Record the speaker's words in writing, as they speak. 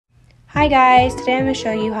Hi guys, today I'm going to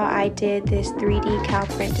show you how I did this 3D cow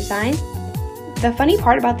print design. The funny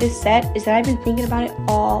part about this set is that I've been thinking about it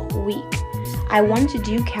all week. I wanted to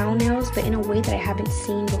do cow nails, but in a way that I haven't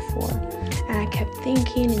seen before. And I kept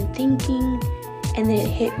thinking and thinking, and then it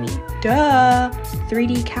hit me. Duh!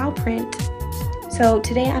 3D cow print. So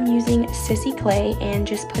today I'm using Sissy clay and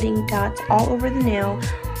just putting dots all over the nail,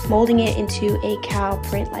 molding it into a cow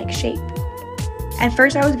print-like shape. At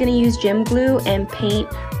first I was going to use gem glue and paint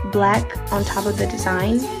black on top of the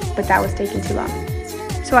design, but that was taking too long.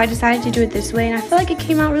 So I decided to do it this way, and I feel like it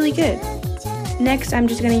came out really good. Next, I'm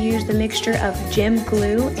just going to use the mixture of gem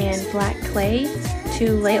glue and black clay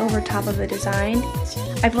to lay over top of the design.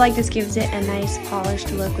 I feel like this gives it a nice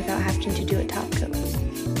polished look without having to do a top coat.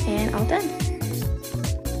 And all done.